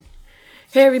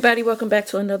Hey everybody, welcome back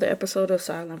to another episode of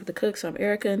Sideline with the Cooks. I'm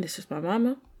Erica and this is my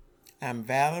mama. I'm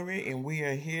Valerie and we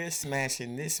are here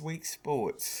smashing this week's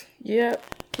sports. Yep,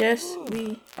 yes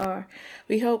we are.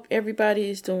 We hope everybody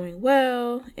is doing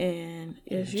well and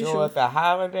as usual. Enjoy the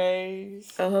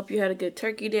holidays. I hope you had a good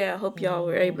turkey day. I hope y'all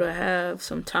were able to have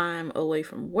some time away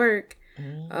from work.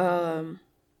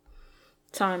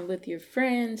 Time with your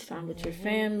friends, time with your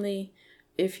family.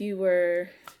 If you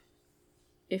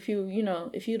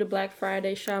the Black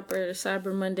Friday shopper, the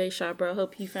Cyber Monday shopper, I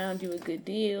hope you found you a good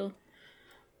deal.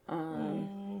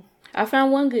 I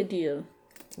found one good deal.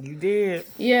 You did?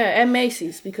 Yeah, at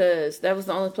Macy's because that was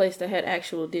the only place that had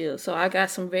actual deals. So I got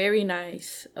some very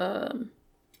nice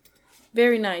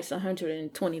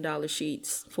 $120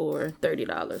 sheets for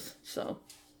 $30. So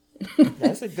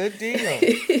that's a good deal.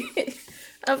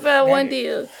 I found one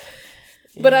deal,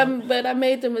 but I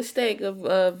made the mistake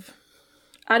of.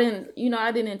 I didn't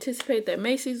anticipate that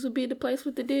Macy's would be the place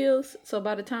with the deals. So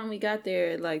by the time we got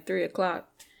there at like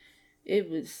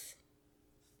 3:00,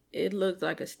 it looked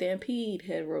like a stampede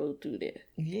had rolled through there.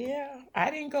 Yeah,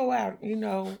 I didn't go out.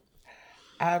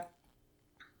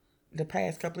 The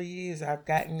past couple of years I've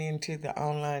gotten into the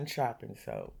online shopping,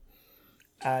 so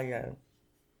I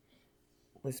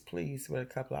was pleased with a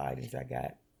couple of items I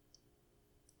got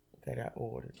that I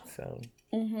ordered. So.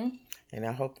 And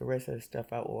I hope the rest of the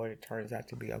stuff I ordered turns out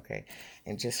to be okay.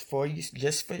 And so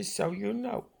you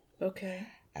know. Okay.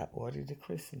 I ordered the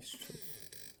Christmas tree.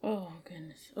 Oh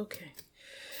goodness. Okay.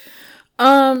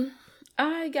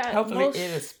 I got. Hopefully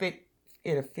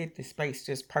it'll fit the space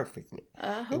just perfectly.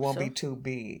 I hope it won't so. be too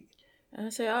big. I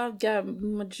say I've got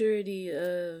majority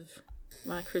of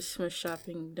my Christmas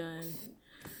shopping done.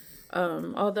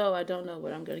 Although I don't know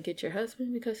what I'm gonna get your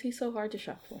husband because he's so hard to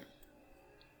shop for.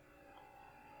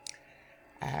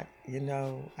 I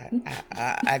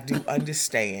do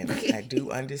understand. I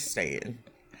do understand.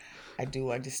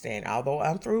 Although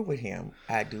I'm through with him,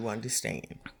 I do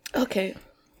understand. Okay.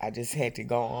 I just had to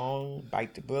go on,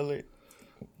 bite the bullet,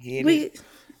 get we it.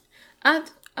 can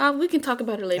talk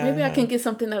about it later. Maybe I can get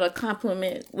something that'll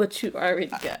complement what you already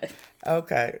got.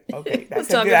 Okay. That's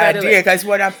We'll a good idea. Because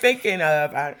what I'm thinking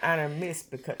of, I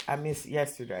missed because I missed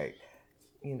yesterday.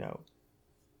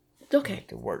 Okay. I had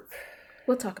to work.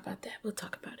 We'll talk about that. I was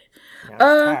tired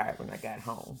when I got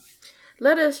home.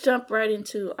 Let us jump right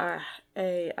into our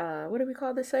what do we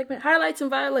call this segment? Highlights and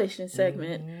violations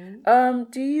segment. Mm-hmm.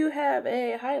 Do you have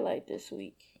a highlight this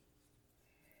week?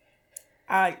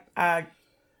 My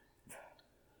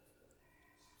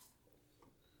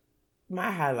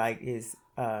highlight is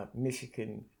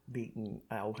Michigan beating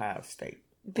Ohio State.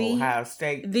 The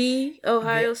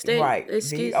Ohio State. Right.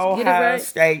 Excuse, the Ohio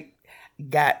State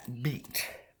got beat.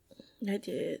 I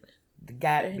did.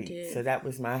 Beat. So that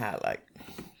was my highlight.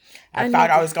 I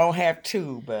thought I was going to have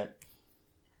two, but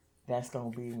that's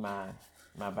going to be my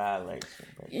violation.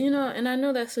 And I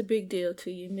know that's a big deal to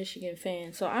you, Michigan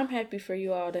fans. So I'm happy for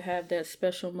you all to have that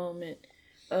special moment.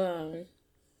 A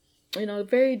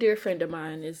very dear friend of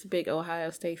mine is a big Ohio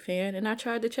State fan, and I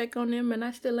tried to check on them, and I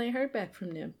still ain't heard back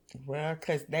from them. Well,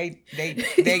 because they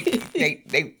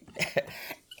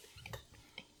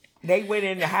they went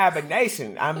into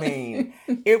hibernation. I mean,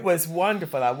 it was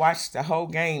wonderful. I watched the whole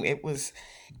game. It was.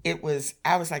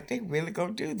 I was like, they really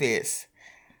gonna do this?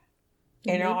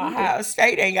 And Ohio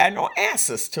State ain't got no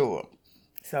answers to them.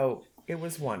 So it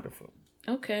was wonderful.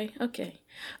 Okay.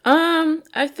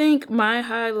 I think my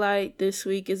highlight this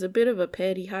week is a bit of a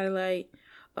petty highlight.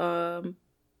 Don't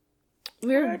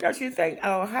you think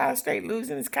Ohio State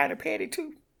losing is kind of petty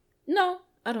too? No,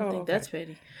 I don't think that's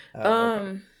petty.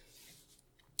 Okay.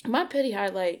 My petty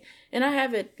highlight, and I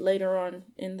have it later on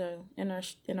in our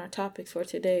topics for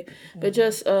today, but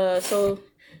just so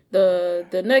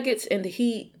the Nuggets and the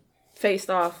Heat faced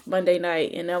off Monday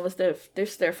night, and that was their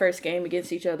first game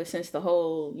against each other since the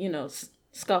whole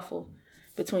scuffle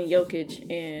between Jokic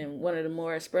and one of the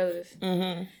Morris brothers.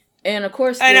 Mm-hmm. And of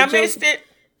course, I missed it.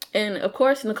 And of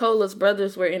course, Nicola's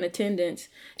brothers were in attendance,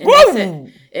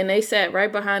 and they sat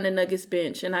right behind the Nuggets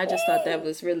bench, and I just thought that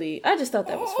was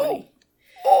funny.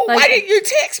 Oh, why didn't you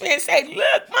text me and say,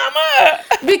 "Look, Mama"?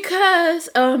 Because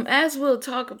as we'll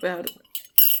talk about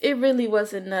it really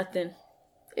wasn't nothing.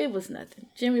 It was nothing.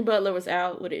 Jimmy Butler was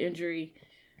out with an injury.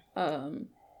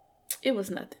 It was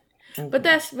nothing. Mm-hmm. But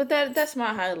that's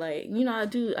my highlight. I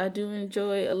do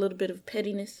enjoy a little bit of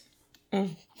pettiness.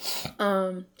 Mm.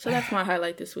 So that's my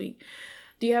highlight this week.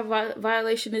 Do you have a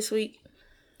violation this week?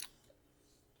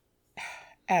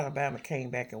 Alabama came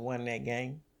back and won that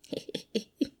game.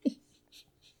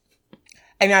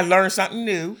 And I learned something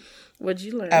new. What'd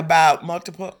you learn? About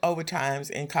multiple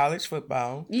overtimes in college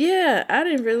football. Yeah, I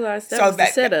didn't realize that was the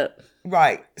setup.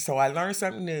 Right. So I learned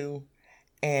something new,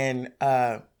 and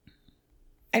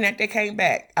they came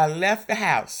back. I left the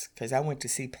house because I went to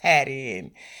see Patty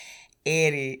and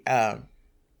Eddie.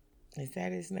 Is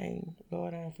that his name?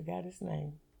 Lord, I forgot his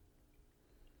name.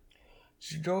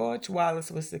 George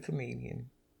Wallace was the comedian.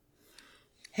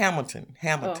 Hamilton.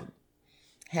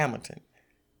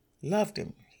 Loved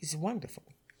him. He's wonderful.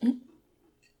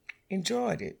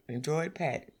 Enjoyed it. Enjoyed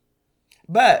Patty.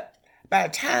 But by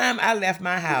the time I left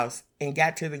my house and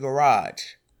got to the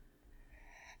garage,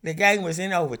 the game was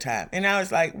in overtime. And I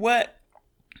was like, what?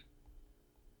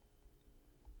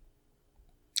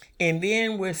 And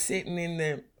then we're sitting in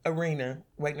the arena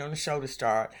waiting on the show to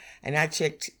start. And I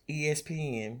checked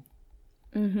ESPN,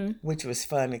 which was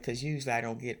funny because usually I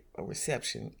don't get a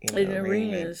reception in the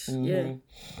arenas. Yeah.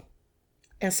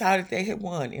 And saw that they had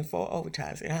won in 4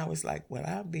 overtimes. And I was like, well,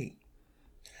 I'll be.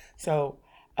 So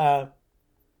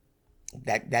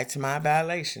that's my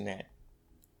violation. That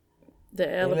the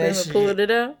Alabama LSU, pulled it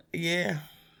out? Yeah.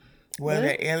 Well,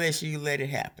 the LSU let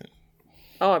it happen.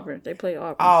 Auburn. They play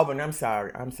Auburn. Auburn. I'm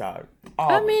sorry. Auburn.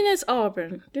 I mean, it's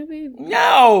Auburn. Do we?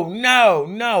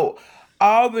 No.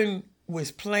 Auburn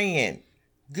was playing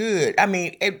good. I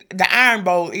mean, the Iron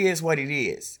Bowl is what it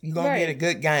is. You're going to get a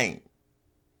good game.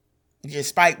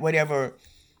 Despite whatever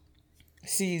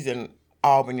season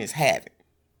Auburn is having.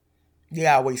 They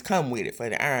always come with it for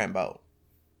the Iron Bowl.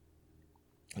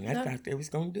 And I thought they was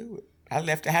going to do it. I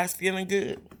left the house feeling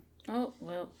good. Oh,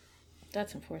 well,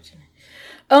 that's unfortunate.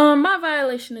 My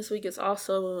violation this week is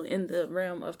also in the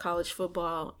realm of college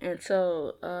football. And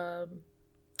so,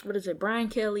 what is it? Brian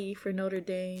Kelly for Notre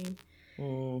Dame.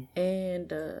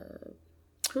 And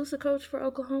who's the coach for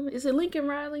Oklahoma? Is it Lincoln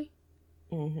Riley?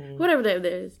 Whatever that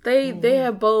is. They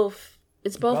have both.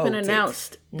 It's both been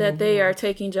announced that they are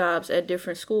taking jobs at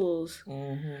different schools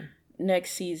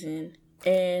next season.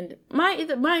 And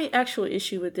my actual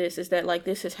issue with this is that, like,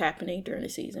 this is happening during the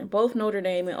season. Both Notre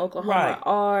Dame and Oklahoma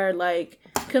are, like,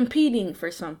 competing for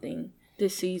something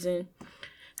this season.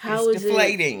 It's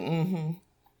deflating.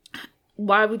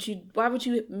 Why would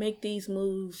you make these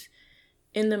moves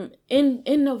in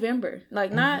November?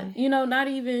 Like, not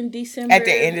even December. At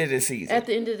the end of the season. At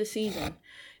the end of the season.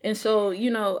 And so,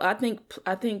 I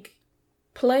think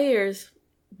players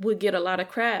would get a lot of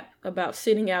crap about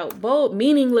sitting out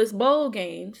meaningless bowl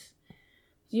games,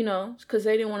 because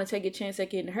they didn't want to take a chance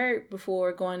at getting hurt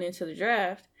before going into the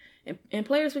draft. And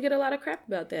players would get a lot of crap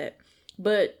about that.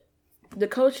 But the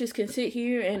coaches can sit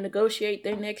here and negotiate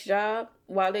their next job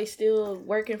while they still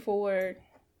working for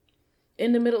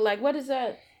in the middle. Like, what is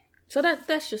that? So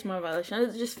that's just my violation.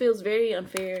 It just feels very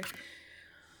unfair.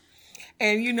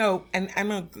 And, and I'm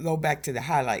going to go back to the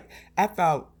highlight. I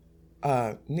thought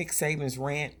Nick Saban's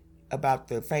rant about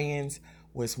the fans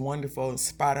was wonderful and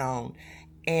spot on.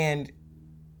 And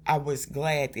I was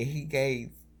glad that he gave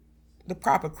the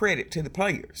proper credit to the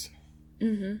players.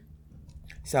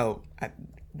 So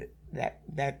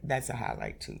that's a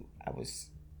highlight, too. I was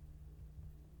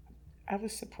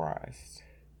surprised.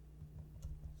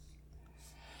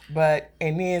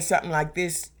 And then something like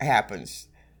this happens.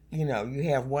 You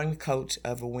have one coach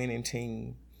of a winning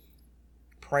team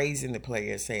praising the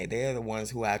players, saying they're the ones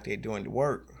who are out there doing the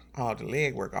work, all the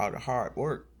leg work, all the hard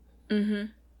work.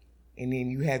 And then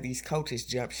you have these coaches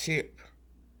jump ship.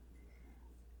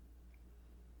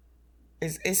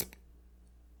 It's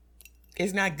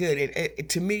not good. It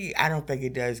to me, I don't think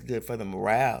it does good for the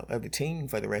morale of the team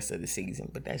for the rest of the season.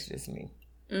 But that's just me.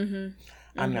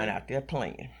 I'm not out there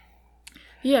playing.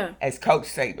 Yeah, as Coach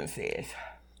Saban says.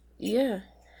 Yeah.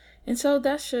 And so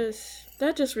that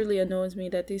just really annoys me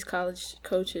that these college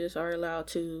coaches are allowed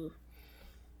to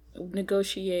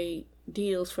negotiate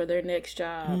deals for their next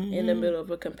job in the middle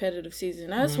of a competitive season.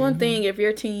 That's one thing if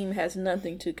your team has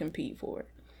nothing to compete for.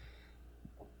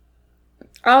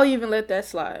 I'll even let that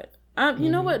slide.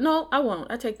 You know what? No, I won't.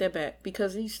 I take that back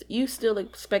because you still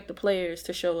expect the players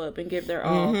to show up and give their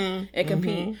all and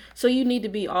compete. So you need to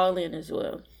be all in as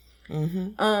well.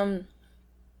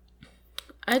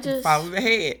 I just follow the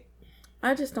head.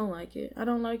 I just don't like it. I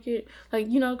don't like it. Like,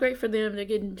 great for them. They're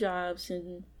getting jobs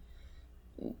and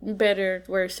better,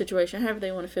 worse situation, however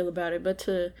they want to feel about it.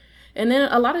 And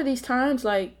then a lot of these times,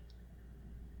 like,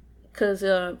 because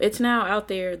it's now out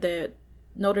there that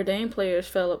Notre Dame players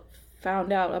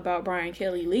found out about Brian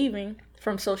Kelly leaving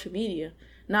from social media,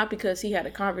 not because he had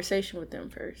a conversation with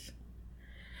them first.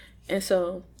 And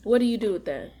so, what do you do with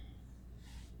that?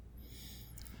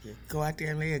 Go out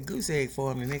there and lay a goose egg for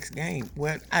them the next game.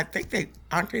 Well, I think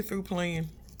aren't they through playing?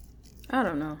 I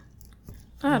don't know.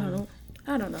 I don't know.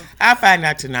 I don't know. I'll find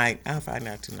out tonight.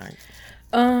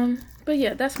 But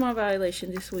yeah, that's my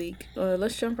violation this week.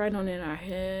 Let's jump right on in our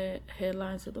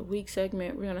headlines of the week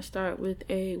segment. We're gonna start with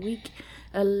a week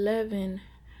 11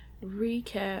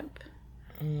 recap.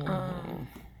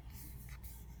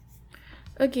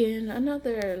 Again,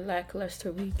 another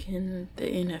lackluster week in the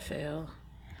NFL.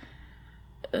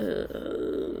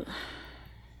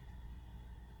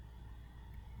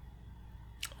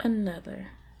 Another.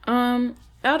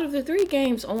 Out of the 3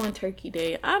 games on Turkey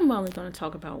Day, I'm only going to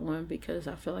talk about one because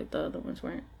I feel like the other ones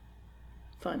weren't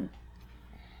fun.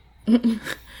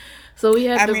 So we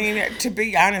had. I mean, to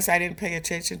be honest, I didn't pay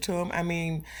attention to them. I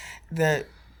mean,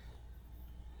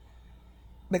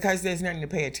 because there's nothing to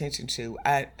pay attention to.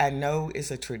 I know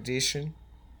it's a tradition.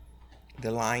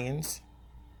 The Lions.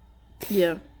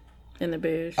 Yeah, and the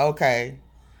Bears. Okay.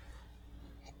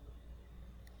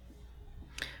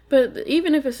 But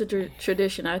even if it's a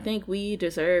tradition, I think we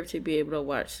deserve to be able to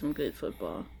watch some good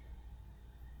football.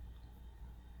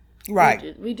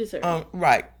 Right. We deserve it.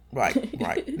 Right.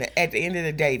 At the end of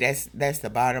the day, that's the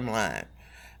bottom line.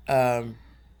 And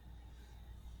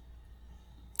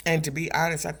to be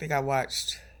honest, I think I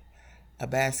watched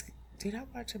Did I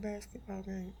watch a basketball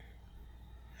game?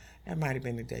 That might have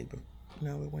been the day, but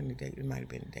no, it wasn't the day. It might have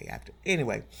been the day after.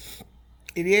 Anyway.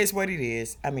 It is what it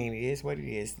is. I mean, it is what it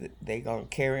is. They're going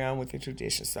to carry on with the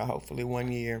tradition. So hopefully one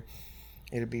year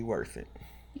it'll be worth it.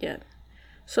 Yeah.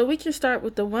 So we can start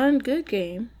with the one good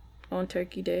game on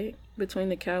Turkey Day between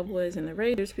the Cowboys and the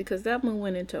Raiders because that one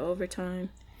went into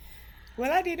overtime.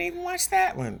 Well, I didn't even watch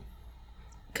that one.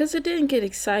 Because it didn't get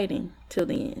exciting till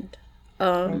the end.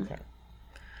 Okay.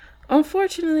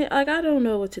 Unfortunately, I don't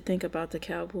know what to think about the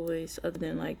Cowboys other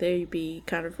than they be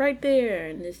kind of right there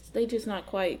and they just not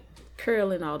quite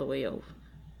curling all the way over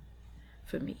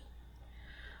for me.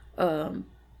 I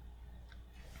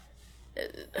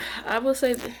will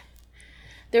say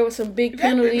there were some big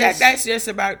penalties. That's just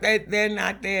about that. They're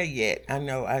not there yet. I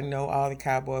know all the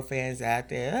Cowboy fans out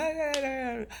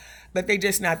there, but they're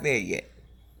just not there yet.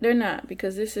 They're not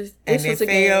because this was a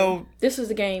game. This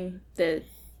was a game that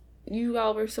you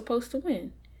all were supposed to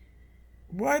win.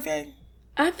 Were they?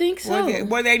 I think so.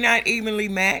 Were they not evenly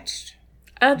matched?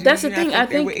 That's the thing. I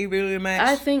think they were evenly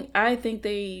matched. I think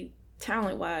they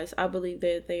talent wise, I believe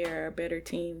that they are a better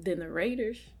team than the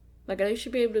Raiders. They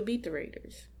should be able to beat the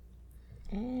Raiders.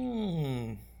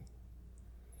 No,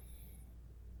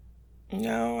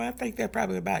 I think they're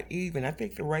probably about even. I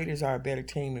think the Raiders are a better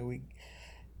team, and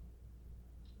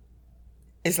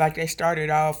it's like they started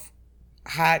off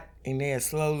hot and they're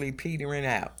slowly petering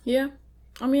out. Yeah.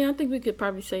 I mean, I think we could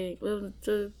probably say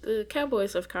the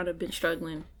Cowboys have kind of been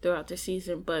struggling throughout the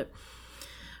season, but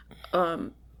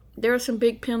there were some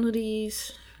big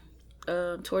penalties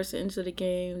towards the end of the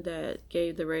game that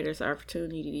gave the Raiders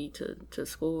opportunity to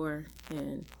score.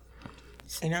 And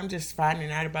I'm just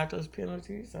finding out about those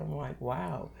penalties. I'm like,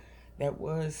 wow, that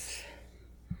was,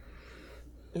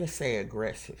 let's say,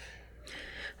 aggressive.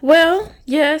 Well,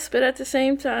 yes, but at the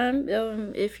same time,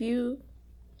 if you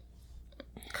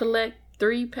collect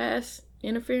 3 pass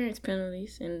interference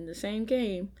penalties in the same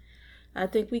game, I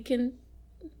think we can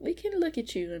look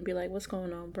at you and be like, what's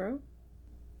going on, bro?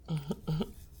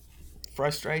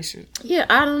 Frustration. Yeah,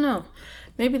 I don't know.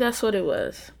 Maybe that's what it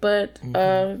was. But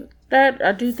that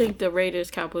I do think the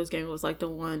Raiders-Cowboys game was the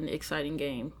one exciting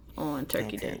game on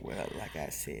Turkey Day. Well, like I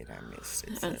said, I missed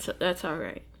it. So. That's all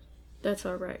right. That's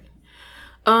all right.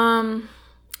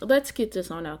 Let's get this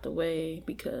on out the way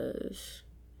because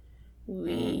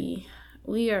we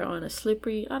are on a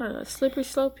slippery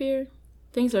slope here.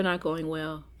 Things are not going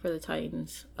well for the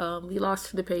Titans. We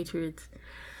lost to the Patriots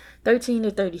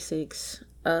 13-36.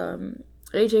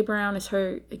 AJ Brown is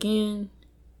hurt again.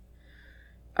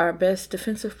 Our best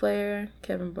defensive player,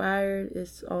 Kevin Byard,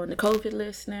 is on the COVID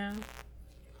list now.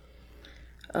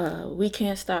 We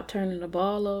can't stop turning the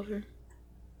ball over.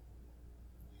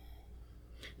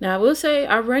 Now, I will say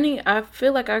I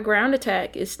feel like our ground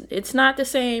attack it's not the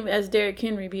same as Derrick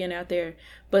Henry being out there,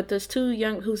 but there's 2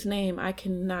 young whose name I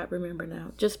cannot remember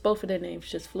now. Just both of their names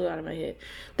just flew out of my head.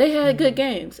 They had good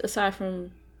games, aside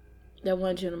from that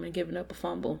one gentleman giving up a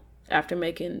fumble after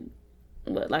making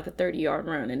a 30-yard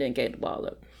run and then gave the ball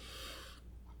up.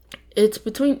 It's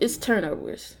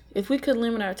turnovers. If we could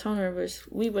limit our turnovers,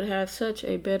 we would have such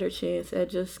a better chance at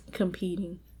just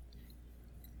competing.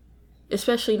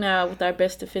 Especially now with our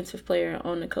best defensive player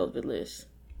on the COVID list.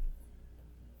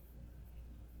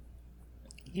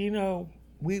 We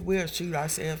will shoot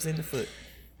ourselves in the foot.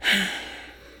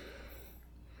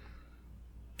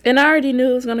 And I already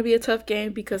knew it was going to be a tough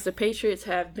game because the Patriots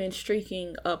have been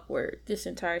streaking upward this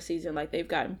entire season. They've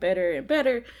gotten better and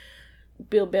better.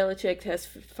 Bill Belichick has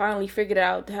finally figured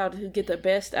out how to get the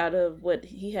best out of what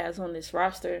he has on this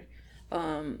roster.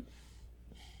 And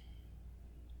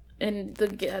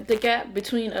the gap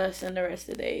between us and the rest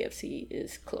of the AFC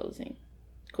is closing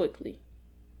quickly,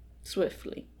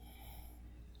 swiftly.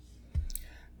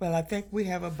 Well, I think we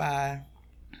have a bye.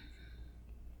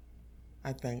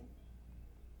 I think.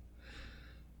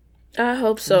 I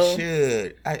hope so.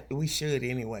 We should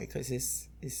anyway, because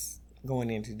it's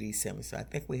going into December, so I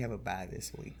think we have a bye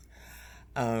this week.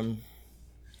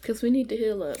 Because we need to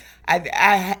heal up.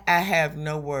 I have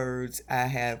no words.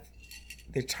 The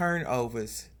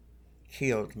turnovers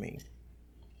killed me.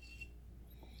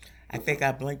 I think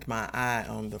I blinked my eye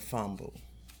on the fumble.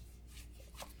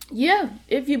 Yeah,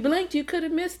 if you blinked, you could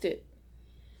have missed it.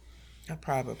 I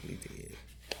probably did.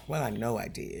 Well, I know I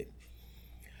did.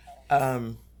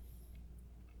 I'm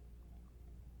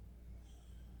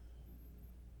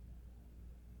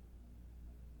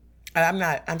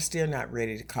still not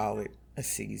ready to call it a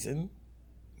season.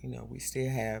 We still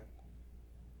have.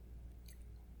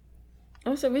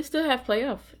 Oh, so we still have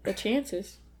playoff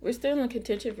chances. We're still in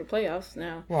contention for playoffs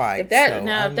now. Right. If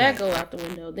that go out the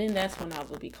window, then that's when I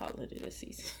will be calling it a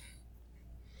season.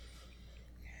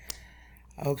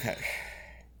 Okay.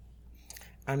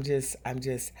 I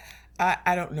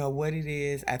don't know what it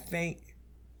is. I think,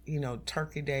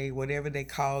 Turkey Day, whatever they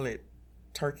call it,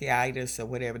 turkey-itis or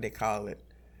whatever they call it.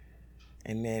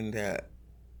 And then the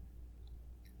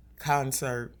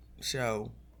concert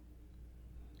show,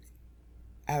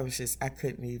 I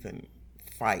couldn't even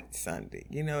fight Sunday.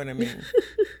 You know what I mean?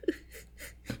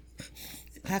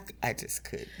 I just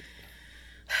couldn't.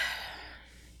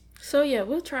 So yeah,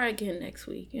 we'll try again next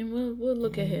week, and we'll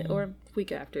look ahead, or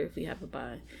week after if we have a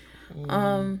bye.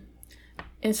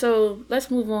 And so let's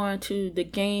move on to the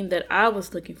game that I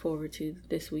was looking forward to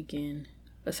this weekend,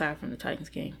 aside from the Titans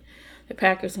game, the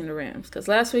Packers and the Rams. Because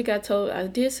last week I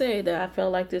did say that I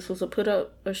felt like this was a put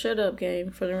up or shut up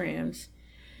game for the Rams,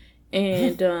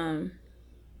 and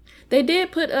they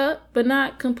did put up, but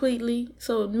not completely.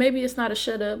 So maybe it's not a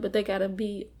shut up, but they gotta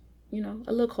be,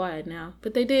 a little quiet now.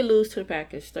 But they did lose to the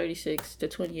Packers,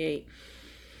 36-28.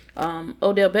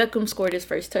 Odell Beckham scored his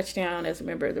first touchdown as a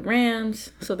member of the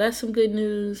Rams, so that's some good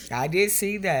news. I did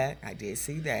see that.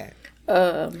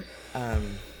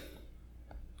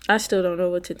 I still don't know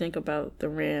what to think about the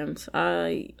Rams.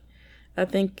 I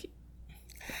think,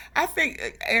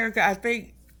 Erica,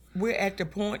 we're at the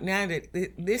point now that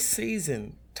this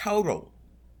season total,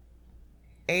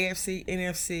 AFC,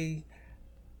 NFC,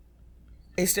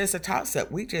 it's just a toss-up.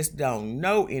 We just don't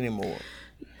know anymore.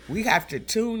 We have to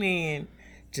tune in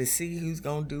to see who's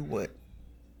going to do what.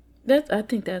 I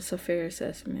think that's a fair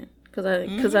assessment.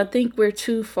 Because I think we're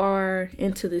too far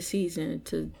into the season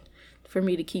for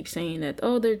me to keep saying that,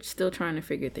 they're still trying to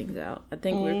figure things out. I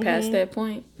think we're past that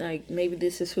point. Like, maybe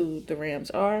this is who the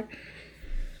Rams are.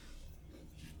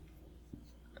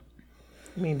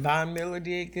 I mean, Von Miller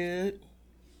did good.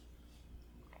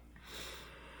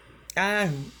 I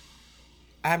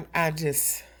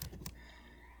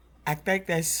think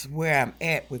that's where I'm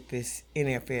at with this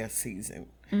NFL season.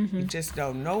 You just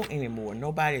don't know anymore.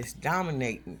 Nobody's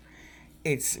dominating.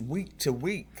 It's week to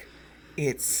week.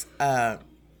 It's, like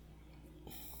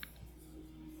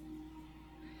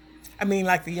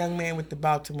the young man with the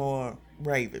Baltimore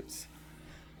Ravens.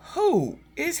 Who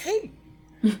is he?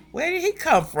 Where did he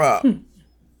come from?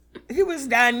 He was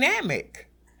dynamic.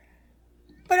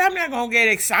 But I'm not going to get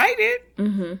excited.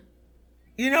 Mm-hmm.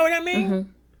 You know what I mean? Mm-hmm.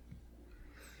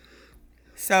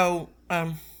 So,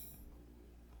 and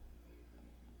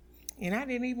did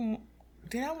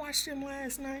I watch them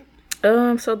last night? I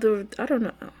don't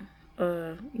know.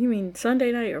 You mean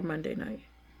Sunday night or Monday night?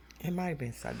 It might have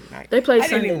been Sunday night. They played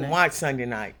Sunday night. I didn't even night. watch Sunday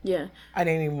night. Yeah. I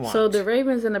didn't even watch. So the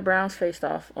Ravens and the Browns faced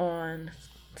off on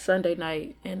Sunday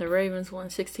night, and the Ravens won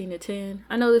 16-10.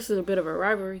 I know this is a bit of a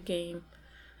rivalry game.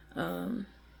 I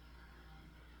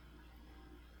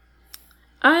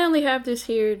only have this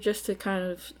here just to kind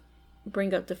of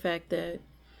bring up the fact that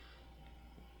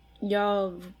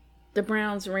the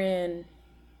Browns ran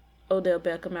Odell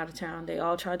Beckham out of town. They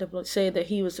all tried to say that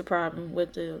he was the problem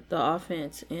with the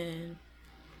offense, and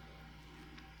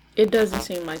it doesn't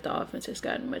seem like the offense has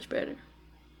gotten much better.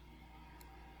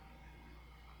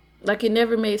 Like, it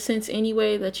never made sense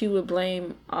anyway that you would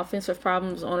blame offensive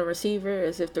problems on a receiver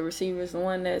as if the receiver is the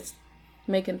one that's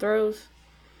making throws.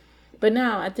 But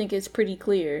now I think it's pretty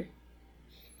clear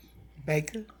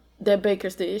that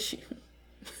Baker's the issue.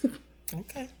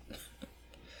 Okay.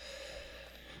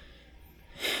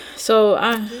 So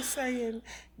I'm just saying,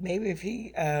 maybe if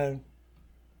he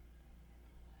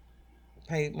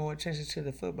paid more attention to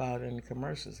the football than the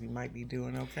commercials, he might be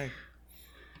doing okay.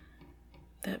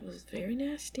 That was very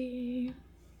nasty.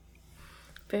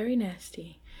 Very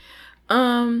nasty.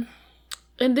 And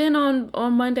then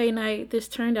on Monday night, this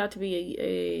turned out to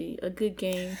be a good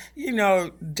game. You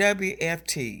know,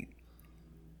 WFT.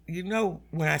 You know,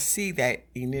 when I see that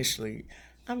initially,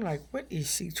 I'm like, what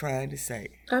is she trying to say?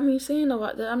 I mean, saying a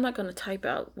lot, I'm not going to type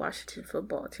out Washington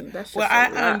football team. That's just well, I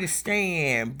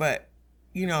understand, but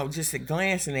you know, just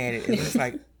glancing at it, it looks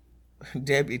like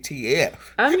WTF.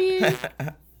 I mean,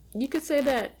 you could say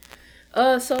that.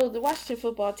 So the Washington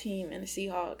football team and the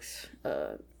Seahawks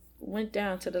went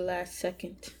down to the last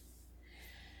second.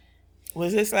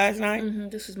 Was this last night? Mm-hmm.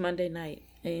 This was Monday night.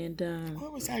 And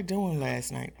what was I doing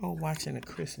last night? Oh, watching a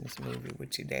Christmas movie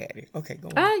with your daddy. Okay, go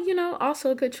on. You know,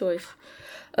 also a good choice.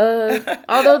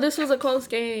 Although this was a close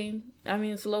game. I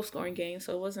mean, it's a low-scoring game,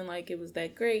 so it wasn't like it was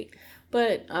that great.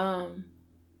 But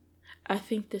I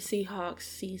think the Seahawks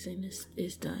season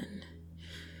is done.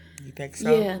 You think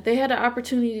so? Yeah, they had an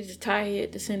opportunity to tie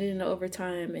it, to send it into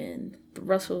overtime, and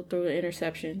Russell threw an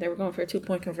interception. They were going for a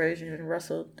 2-point conversion, and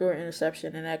Russell threw an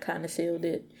interception, and that kind of sealed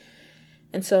it.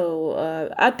 And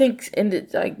so I think,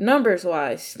 numbers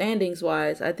wise, standings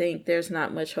wise, I think there's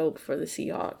not much hope for the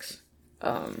Seahawks.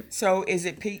 So is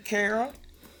it Pete Carroll?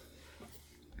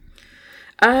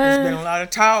 There's been a lot of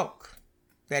talk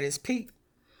that it's Pete.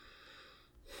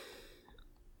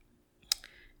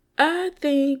 I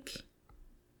think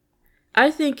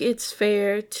it's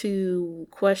fair to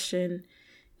question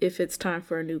if it's time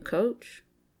for a new coach.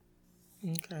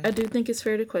 Okay. I do think it's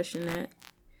fair to question that.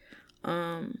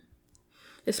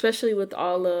 Especially with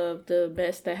all of the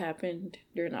mess that happened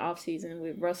during the offseason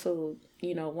with Russell,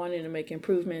 you know, wanting to make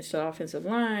improvements to the offensive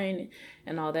line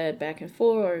and all that back and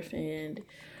forth. And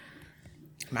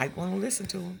might want to listen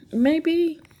to him.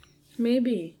 Maybe.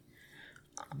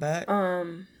 But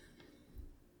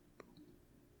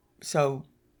so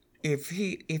if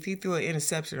he threw an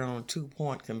interception on a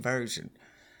 2-point conversion,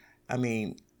 I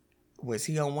mean, was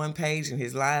he on one page and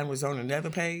his line was on another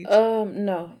page?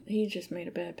 No, he just made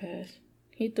a bad pass.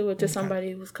 He threw it to somebody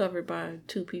who was covered by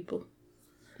 2 people.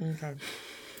 Okay.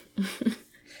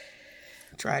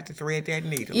 Tried to thread that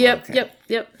needle. Yep. Okay.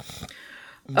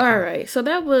 All right, so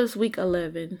that was week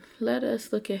 11. Let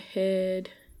us look ahead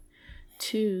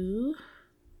to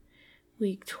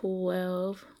week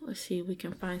 12. Let's see if we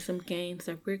can find some games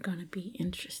that we're going to be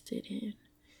interested in.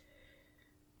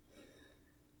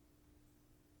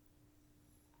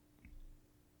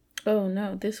 Oh,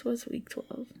 no, this was week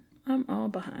 12. I'm all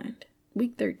behind.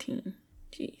 Week 13.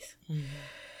 Jeez. Mm-hmm.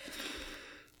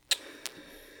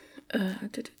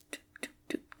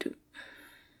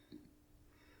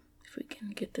 If we can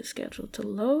get the schedule to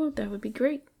load, that would be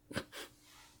great.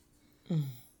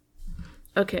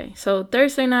 Okay, so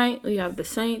Thursday night, we have the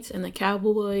Saints and the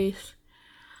Cowboys.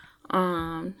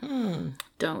 Don't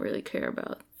really care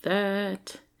about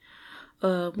that.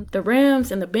 The Rams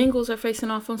and the Bengals are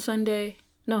facing off on Sunday.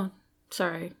 No,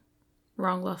 sorry.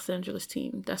 Wrong Los Angeles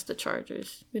team. That's the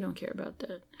Chargers. We don't care about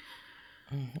that.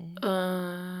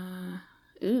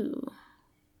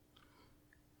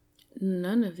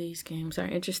 None of these games are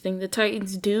interesting. The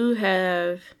Titans do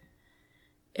have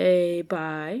a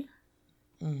bye.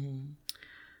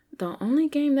 The only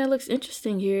game that looks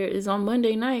interesting here is on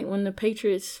Monday night when the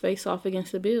Patriots face off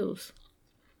against the Bills.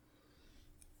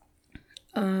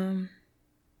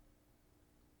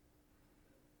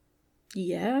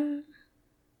 Yeah.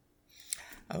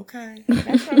 Okay,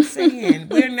 that's what I'm saying.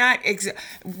 We're not.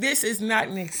 This is not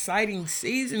an exciting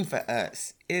season for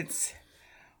us.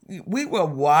 We will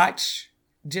watch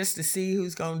just to see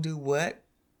who's going to do what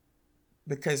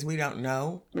because we don't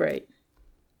know. Right.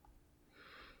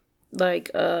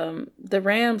 Like the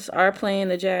Rams are playing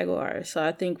the Jaguars, so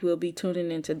I think we'll be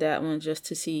tuning into that one just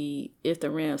to see if the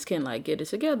Rams can get it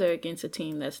together against a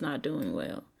team that's not doing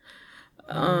well.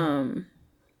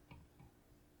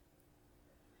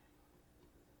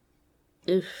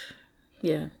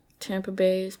 Tampa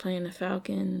Bay is playing the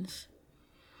Falcons.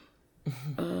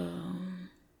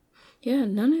 Yeah,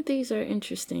 none of these are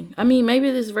interesting. I mean, maybe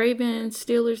this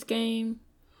Ravens-Steelers game.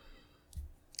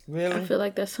 Really? I feel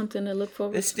like that's something to look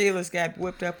forward to. The Steelers got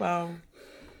whipped up on?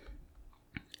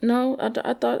 No,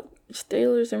 I thought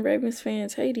Steelers and Ravens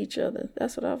fans hate each other.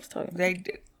 That's what I was talking about. They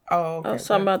did. Oh, okay. I was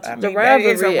talking about the rivalry. That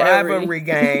is a rivalry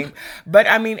game. But,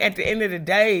 I mean, at the end of the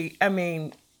day, I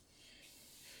mean,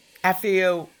 I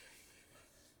feel,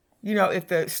 if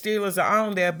the Steelers are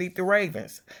on, they'll beat the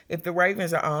Ravens. If the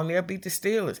Ravens are on, they'll beat the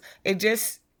Steelers.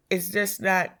 It's just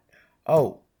not,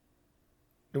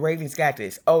 the Ravens got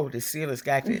this. Oh, the Steelers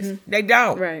got this. Mm-hmm. They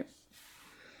don't. Right.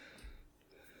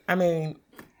 I mean,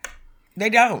 they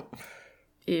don't.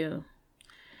 Yeah.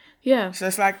 Yeah. So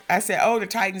it's like I said, oh, the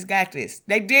Titans got this.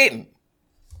 They didn't.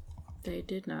 They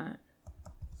did not.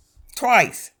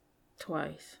 Twice.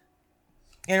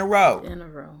 In a row.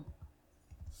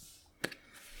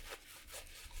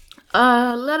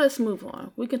 Let us move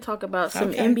on. We can talk about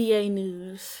some NBA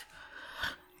news.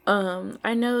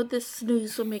 I know this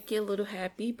news will make you a little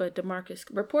happy, but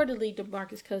reportedly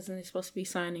DeMarcus Cousins is supposed to be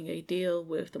signing a deal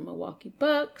with the Milwaukee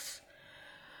Bucks.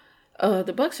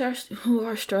 The Bucks are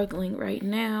struggling right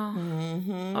now,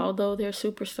 although their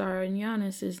superstar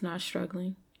Giannis is not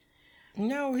struggling.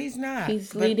 No, he's not.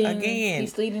 He's leading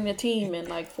the team in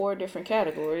like 4 different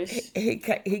categories. He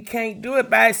can't do it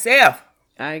by himself.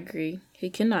 I agree. He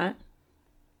cannot.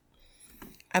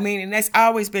 I mean, and that's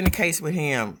always been the case with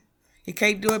him. He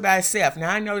can't do it by himself.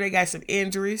 Now, I know they got some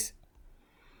injuries.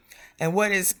 And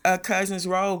what is Cousins'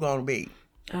 role going to be?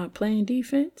 Playing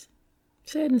defense.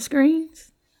 Setting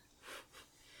screens.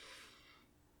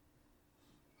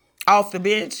 Off the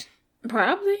bench?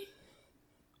 Probably.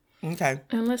 Okay.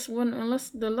 Unless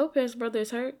the Lopez brother is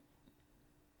hurt.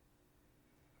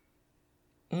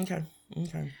 Okay.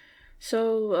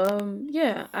 So,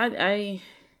 yeah,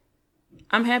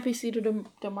 I'm happy to see the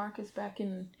DeMarcus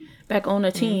back on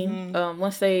the team.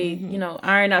 Once they,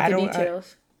 iron out the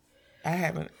details. I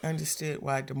haven't understood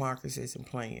why DeMarcus isn't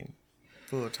playing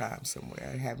full time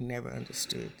somewhere. I have never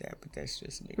understood that, but that's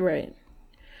just me. Right.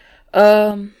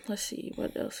 Let's see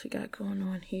what else we got going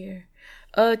on here.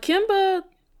 Kemba.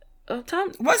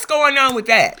 What's going on with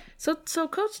that? So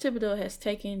Coach Thibodeau has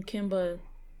taken Kemba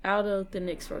out of the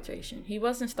Knicks rotation. He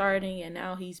wasn't starting, and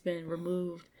now he's been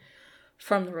removed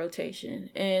from the rotation.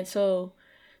 And so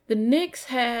the Knicks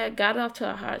got off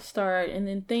to a hot start, and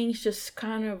then things just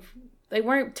they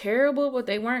weren't terrible, but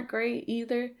they weren't great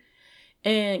either.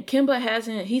 And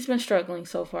Kemba he's been struggling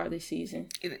so far this season.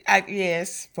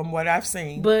 Yes, from what I've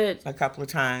seen, but a couple of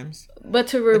times. But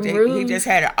to remove, he just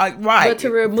had right. But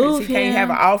to remove he can't have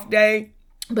an off day.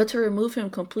 But to remove him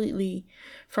completely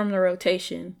from the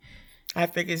rotation, I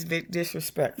think it's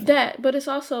disrespectful. But it's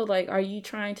also like, are you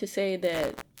trying to say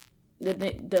that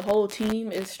the whole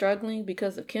team is struggling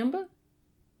because of Kemba?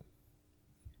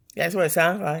 That's what it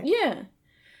sounds like. Yeah,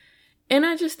 and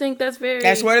I just think that's very.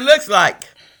 That's what it looks like.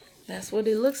 That's what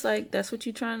it looks like. That's what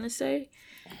you're trying to say.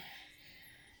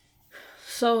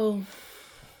 So,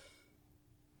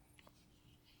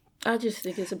 I just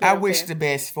think it's a bit I wish the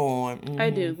best for him. Mm-hmm. I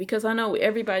do, because I know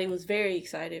everybody was very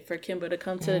excited for Kemba to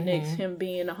come to the Knicks, him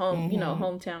being a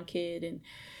hometown kid and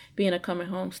being a coming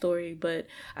home story. But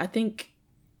I think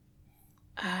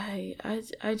I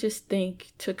just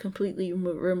think to completely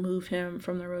remove him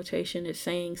from the rotation is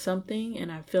saying something,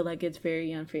 and I feel like it's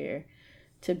very unfair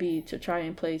to try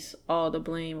and place all the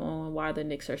blame on why the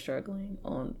Knicks are struggling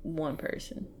on one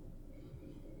person.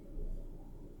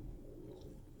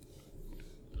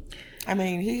 I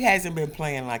mean, he hasn't been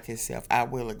playing like himself. I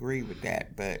will agree with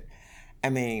that. But,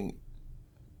 I mean,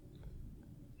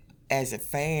 as a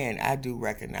fan, I do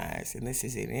recognize, and this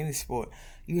is in any sport,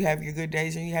 you have your good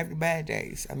days and you have your bad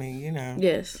days. I mean,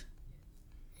 Yes.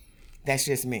 That's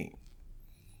just me.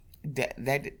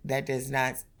 That does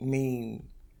not mean,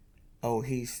 that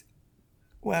he's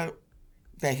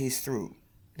through,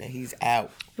 that he's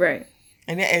out. Right.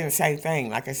 And the same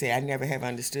thing, like I said, I never have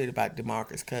understood about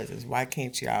DeMarcus Cousins. Why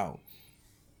can't y'all?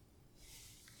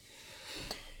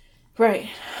 Right.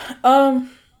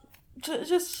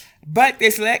 Just. But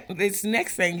this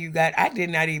next thing you got, I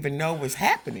did not even know was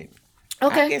happening.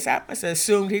 Okay. I guess I must have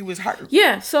assumed he was hurt.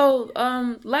 Yeah. So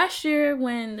last year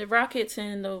when the Rockets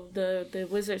and the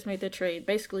Wizards made the trade,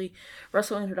 basically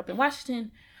Russell ended up in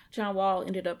Washington. John Wall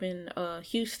ended up in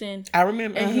Houston. I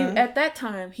remember. And at that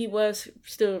time, he was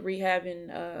still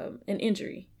rehabbing an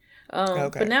injury.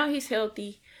 But now he's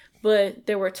healthy. But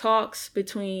there were talks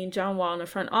between John Wall and the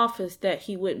front office that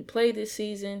he wouldn't play this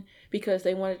season because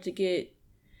they wanted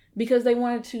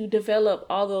to develop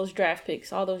all those draft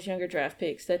picks, all those younger draft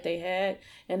picks that they had,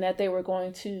 and that they were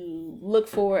going to look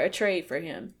for a trade for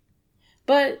him.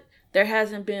 But there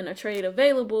hasn't been a trade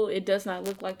available. It does not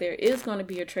look like there is going to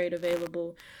be a trade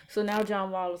available. So now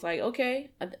John Wall is like, okay,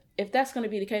 if that's going to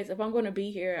be the case, if I'm going to be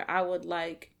here, I would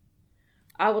like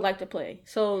to play.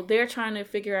 So they're trying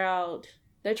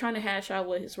to hash out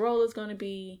what his role is going to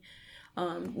be.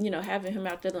 Having him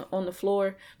out there on the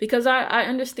floor, because I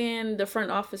understand the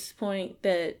front office point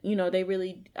that, they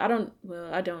really, I don't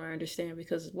understand,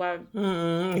 because why?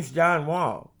 It's John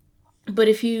Wall. But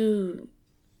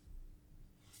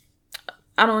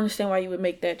I don't understand why you would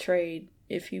make that trade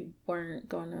if you weren't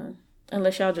gonna,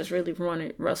 unless y'all just really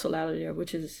wanted Russell out of there,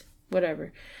 which is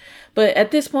whatever. But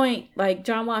at this point, like,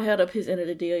 John Wall held up his end of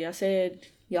the deal. Y'all said,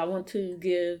 y'all want to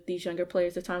give these younger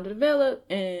players the time to develop,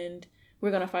 and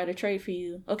we're going to find a trade for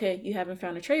you. Okay, you haven't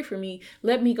found a trade for me.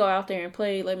 Let me go out there and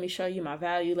play. Let me show you my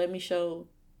value. Let me show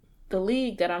the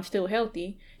league that I'm still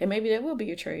healthy, and maybe there will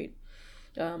be a trade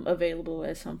available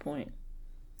at some point.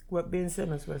 What Ben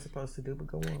Simmons was supposed to do, but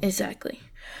go on. Exactly.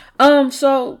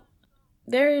 So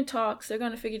they're in talks. They're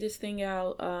going to figure this thing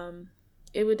out.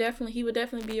 He would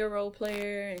definitely be a role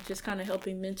player and just kind of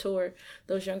helping mentor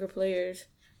those younger players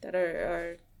that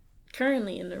are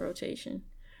currently in the rotation.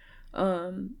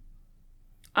 I'm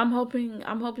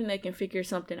hoping they can figure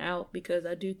something out, because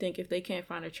I do think if they can't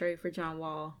find a trade for John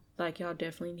Wall, like, y'all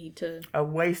definitely need to... A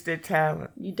wasted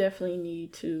talent. You definitely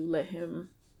need to let him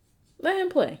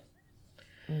play.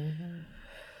 Mm-hmm.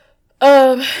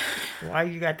 Why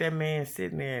you got that man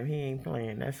sitting there and he ain't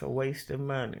playing? That's a waste of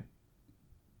money.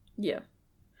 Yeah.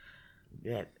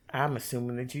 That I'm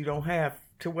assuming that you don't have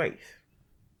to waste.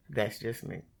 That's just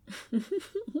me.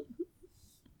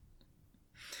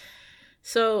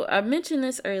 So I mentioned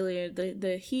this earlier.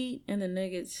 The Heat and the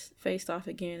Nuggets faced off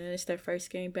again, and it's their first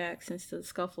game back since the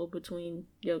scuffle between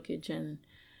Jokic and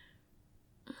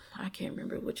I can't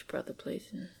remember which brother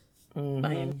plays in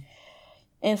Miami.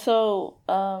 And so,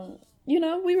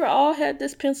 we were all had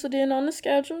this penciled in on the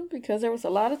schedule because there was a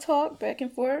lot of talk back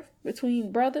and forth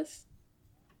between brothers.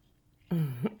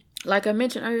 Like I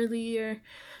mentioned earlier,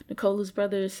 Nikola's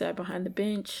brother sat behind the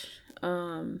bench.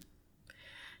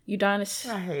 Udonis.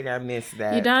 I missed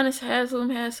that. Udonis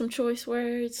Haslem has some choice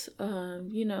words.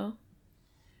 Udonis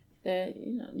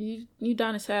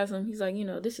Haslem, he's like,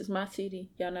 this is my city.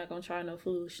 Y'all not gonna try no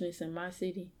foolishness in my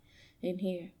city, in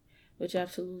here, which is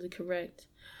absolutely correct.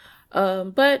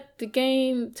 But the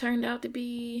game turned out to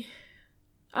be,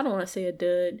 I don't want to say a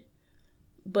dud,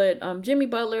 but Jimmy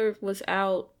Butler was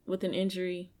out with an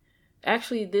injury.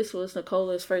 Actually, this was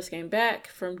Nikola's first game back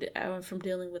from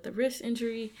dealing with a wrist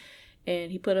injury.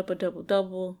 And he put up a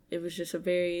double-double. It was just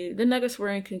the Nuggets were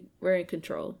in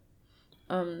control.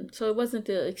 So it wasn't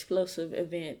the explosive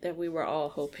event that we were all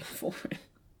hoping for.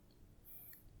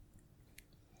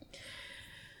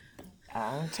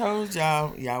 I told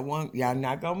y'all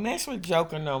not gonna mess with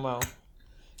Joker no more.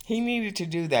 He needed to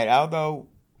do that, although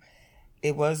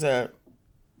it was a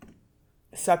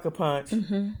sucker punch.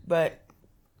 But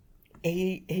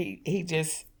he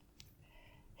just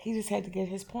had to get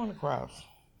his point across.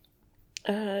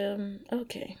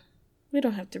 Okay. We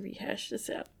don't have to rehash this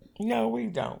out. No, we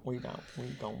don't. We're going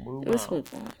to move on. Let's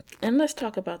move on. And let's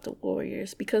talk about the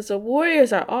Warriors, because the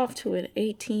Warriors are off to an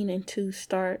 18-2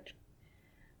 start.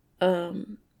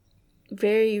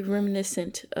 Very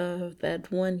reminiscent of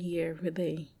that one year where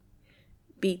they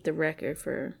beat the record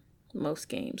for most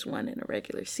games won in a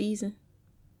regular season.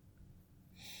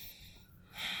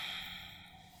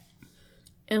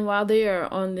 And while they are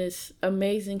on this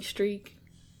amazing streak,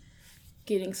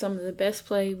 getting some of the best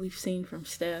play we've seen from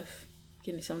Steph,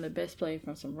 getting some of the best play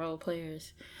from some role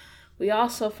players, we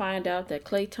also find out that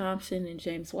Klay Thompson and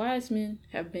James Wiseman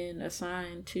have been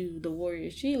assigned to the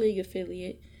Warriors G League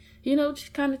affiliate.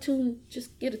 Just kind of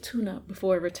get a tune-up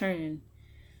before returning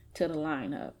to the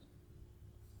lineup.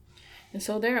 And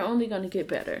so they're only going to get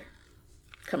better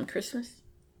come Christmas.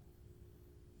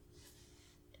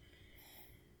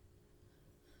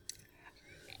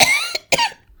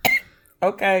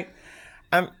 Okay.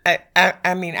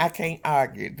 I mean, I can't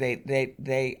argue.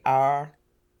 They are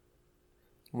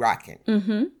rocking.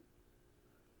 Mm-hmm.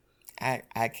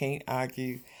 I can't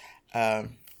argue.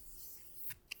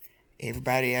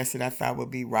 Everybody else that I thought would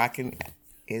be rocking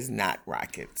is not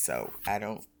rocking. So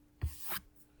I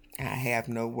have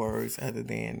no words other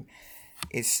than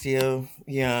it's still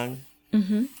young.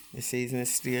 Mm-hmm. The season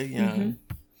is still young.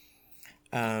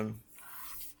 Oh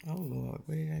Lord,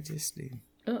 what did I just do?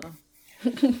 Uh-oh.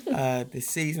 The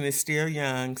season is still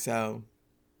young, so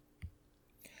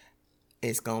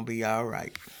it's gonna be all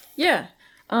right. Yeah.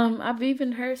 I've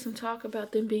even heard some talk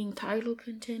about them being title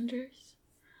contenders.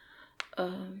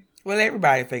 Well,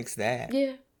 everybody thinks that.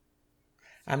 Yeah.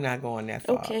 I'm not going that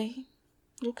far. Okay.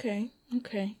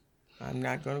 I'm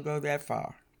not gonna go that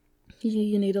far.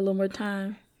 You need a little more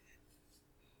time.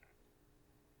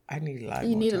 I need a lot more time.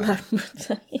 You need a lot more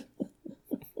time.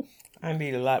 I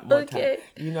need a lot more time.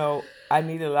 I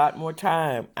need a lot more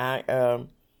time. I'm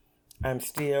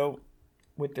still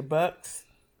with the Bucks.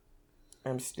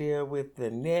 I'm still with the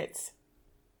Nets.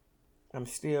 I'm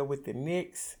still with the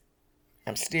Knicks.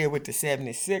 I'm still with the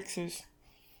 76ers.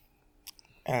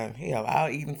 Hell, I'll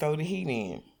even throw the Heat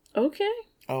in. Okay.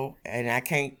 Oh, and I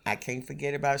can't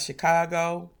forget about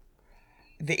Chicago.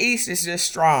 The East is just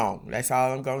strong. That's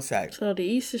all I'm gonna say. So the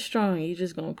East is strong. You're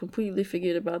just gonna completely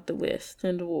forget about the West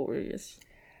and the Warriors.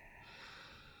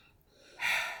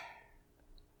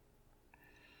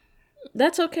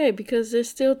 That's okay because there's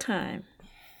still time.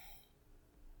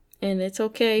 And it's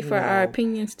okay for our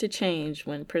opinions to change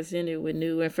when presented with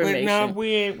new information. But no,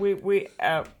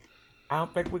 I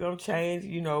don't think we're gonna change.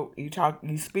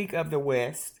 You speak of the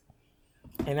West,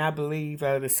 and I believe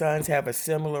the Suns have a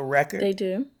similar record. They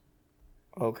do.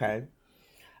 Okay.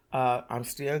 I'm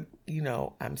still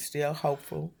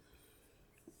hopeful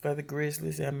for the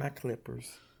Grizzlies and my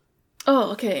Clippers.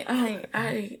 Oh, okay.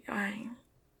 I.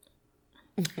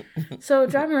 So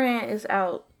Ja Morant is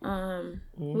out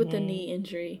with the knee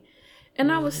injury,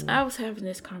 and I was having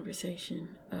this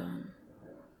conversation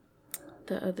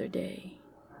the other day,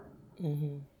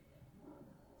 and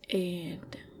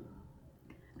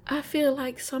I feel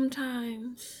like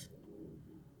sometimes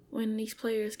when these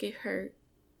players get hurt,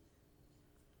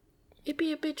 it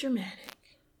be a bit dramatic,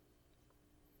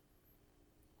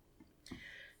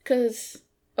 because.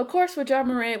 Of course, with Ja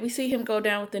Morant, we see him go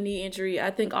down with the knee injury.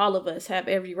 I think all of us have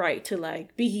every right to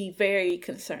be very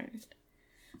concerned.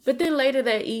 But then later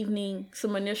that evening,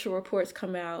 some initial reports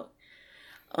come out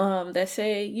that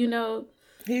say,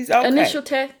 he's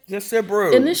okay. Just a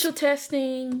bruise. Initial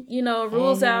testing,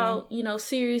 rules out,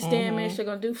 serious damage. They're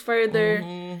gonna do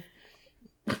further.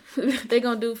 They're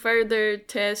gonna do further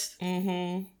tests.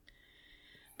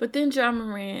 But then Ja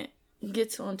Morant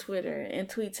gets on Twitter and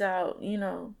tweets out,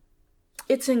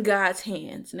 it's in God's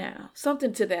hands now.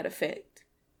 Something to that effect.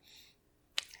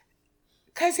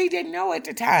 Because he didn't know at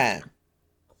the time.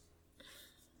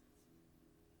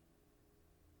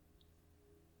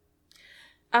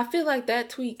 I feel like that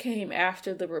tweet came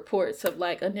after the reports of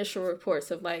initial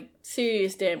reports of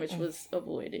serious damage was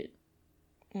avoided.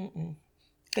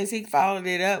 Because he followed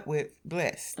it up with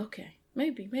blessed. Okay.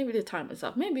 Maybe the time is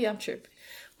off. Maybe I'm tripping.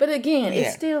 But again,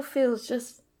 it still feels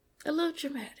just a little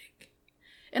dramatic.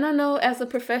 And I know as a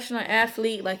professional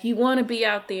athlete, you want to be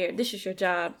out there. This is your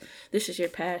job. This is your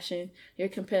passion. You're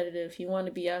competitive. You want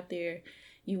to be out there.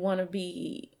 You want to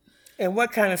be... And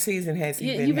what kind of season has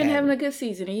he been You've been having a good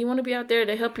season, and you want to be out there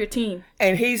to help your team.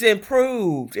 And he's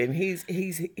improved, and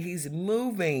he's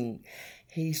moving.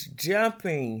 He's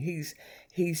jumping.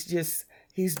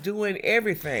 He's doing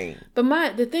everything. But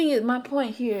my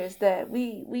point here is that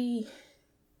we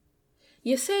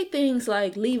you say things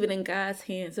like leave it in God's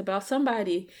hands about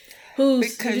somebody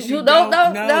who's no.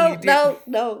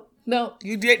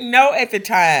 You didn't know at the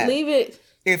time. Leave it.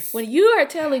 When you are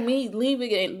telling me leave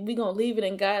it, we gonna leave it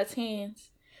in God's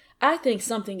hands. I think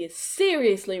something is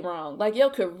seriously wrong. Your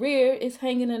career is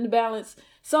hanging in the balance.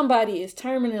 Somebody is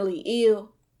terminally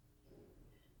ill.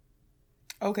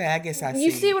 Okay, I guess I see.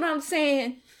 You see what I'm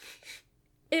saying?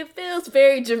 It feels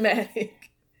very dramatic.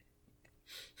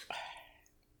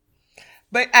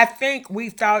 But I think we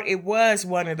thought it was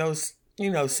one of those,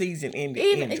 season-ending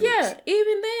injuries. Yeah,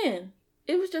 even then,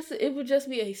 it would just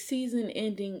be a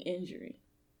season-ending injury,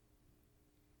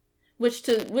 which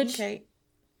would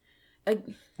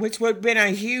have been a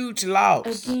huge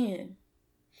loss. Again,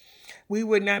 we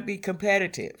would not be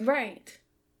competitive, right?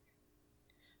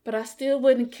 But I still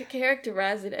wouldn't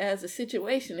characterize it as a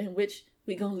situation in which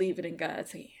we're gonna leave it in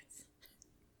God's hands.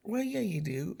 Well, yeah, you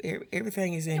do.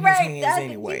 Everything is in his hands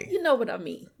anyway. You know what I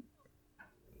mean.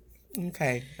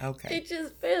 Okay. It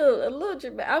just feels a little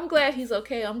dramatic. I'm glad he's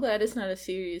okay. I'm glad it's not a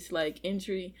serious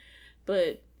injury,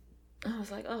 but I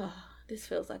was like, oh, this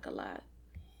feels like a lot.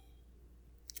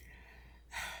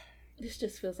 This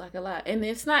just feels like a lot. And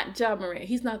it's not Ja Morant.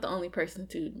 He's not the only person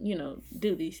to,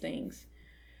 do these things.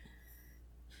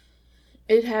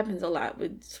 It happens a lot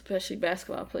with especially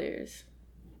basketball players.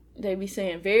 They be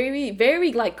saying very,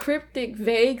 very cryptic,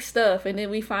 vague stuff, and then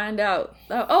we find out,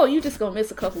 oh, you just gonna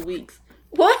miss a couple weeks.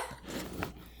 What?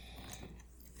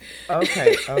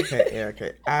 Okay,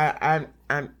 Erica. I'm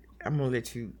gonna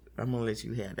let you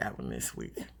have that one this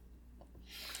week.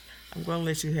 I'm gonna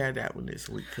let you have that one this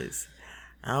week because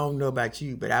I don't know about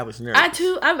you, but I was nervous. I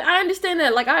too. I understand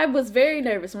that. I was very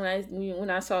nervous when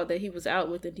I saw that he was out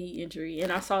with a knee injury,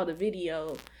 and I saw the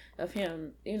video of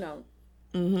him,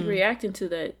 reacting to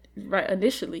that right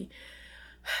initially.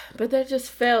 But that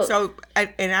just felt so.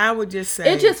 And I would just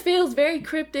say it just feels very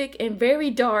cryptic and very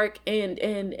dark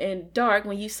and dark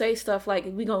when you say stuff like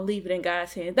 "we're gonna leave it in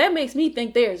God's hands." That makes me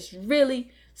think there's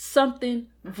really something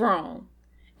wrong,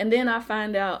 and then I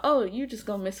find out, oh, you're just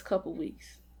gonna miss a couple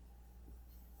weeks.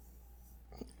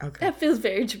 Okay, that feels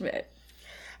very dramatic.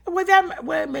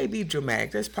 Well, it may be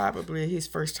dramatic. That's probably his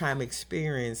first time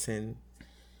experiencing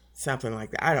something like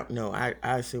that. I don't know. I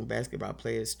assume basketball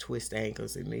players twist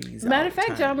ankles and knees. Matter of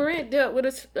fact, Ja Morant dealt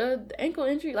with a ankle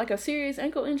injury, a serious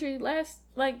ankle injury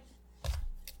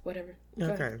whatever.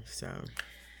 Okay, so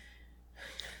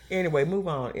Anyway, move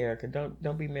on, Erica.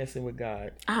 Don't be messing with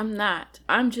God. I'm not.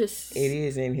 I'm just. It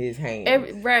is in His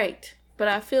hands. Right. But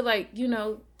I feel like,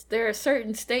 there are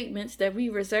certain statements that we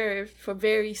reserve for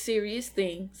very serious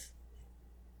things.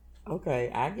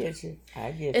 Okay, I get you.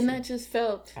 And that just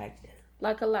felt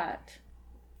like a lot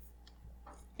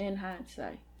in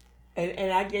hindsight.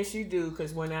 And I guess you do,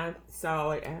 because when I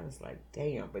saw it, I was like,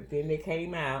 damn. But then they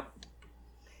came out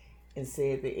and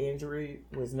said the injury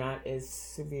was not as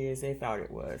severe as they thought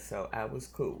it was. So I was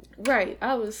cool. Right.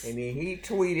 And then he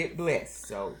tweeted blessed.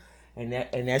 So and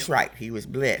that's right. He was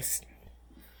blessed.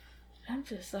 I'm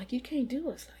just like, you can't do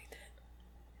us like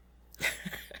that.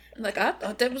 Like, I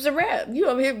thought that was a wrap. You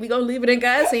over here, we gonna leave it in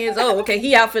God's hands. Oh, okay,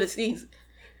 he out for the season.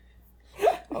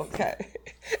 Okay.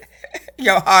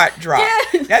 Your heart dropped.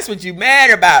 Yes. That's what you mad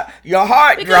about. Your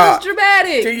heart dropped. Because it's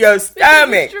dramatic. To your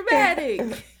stomach. It's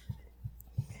dramatic.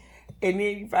 And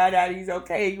then you find out he's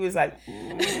okay. He was like,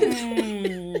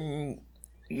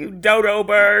 you dodo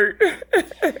bird.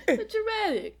 It's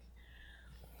dramatic.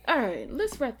 All right,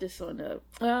 let's wrap this on up.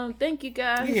 Thank you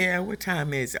guys. Yeah, what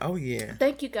time is it? Oh, yeah.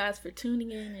 Thank you guys for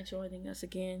tuning in and joining us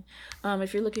again.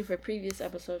 If you're looking for previous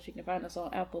episodes, you can find us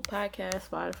on Apple Podcasts,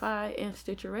 Spotify, and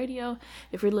Stitcher Radio.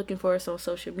 If you're looking for us on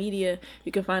social media,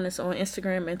 you can find us on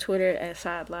Instagram and Twitter at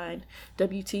Sideline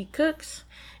WT Cooks.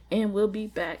 And we'll be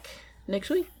back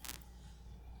next week.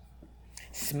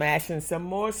 Smashing some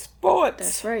more sports.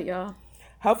 That's right, y'all.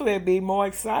 Hopefully it'll be more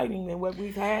exciting than what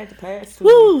we've had the past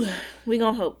 2 weeks. We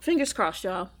gonna hope. Fingers crossed,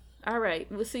 y'all. All right.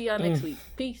 We'll see y'all next week.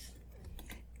 Peace.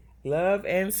 Love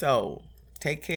and soul. Take care.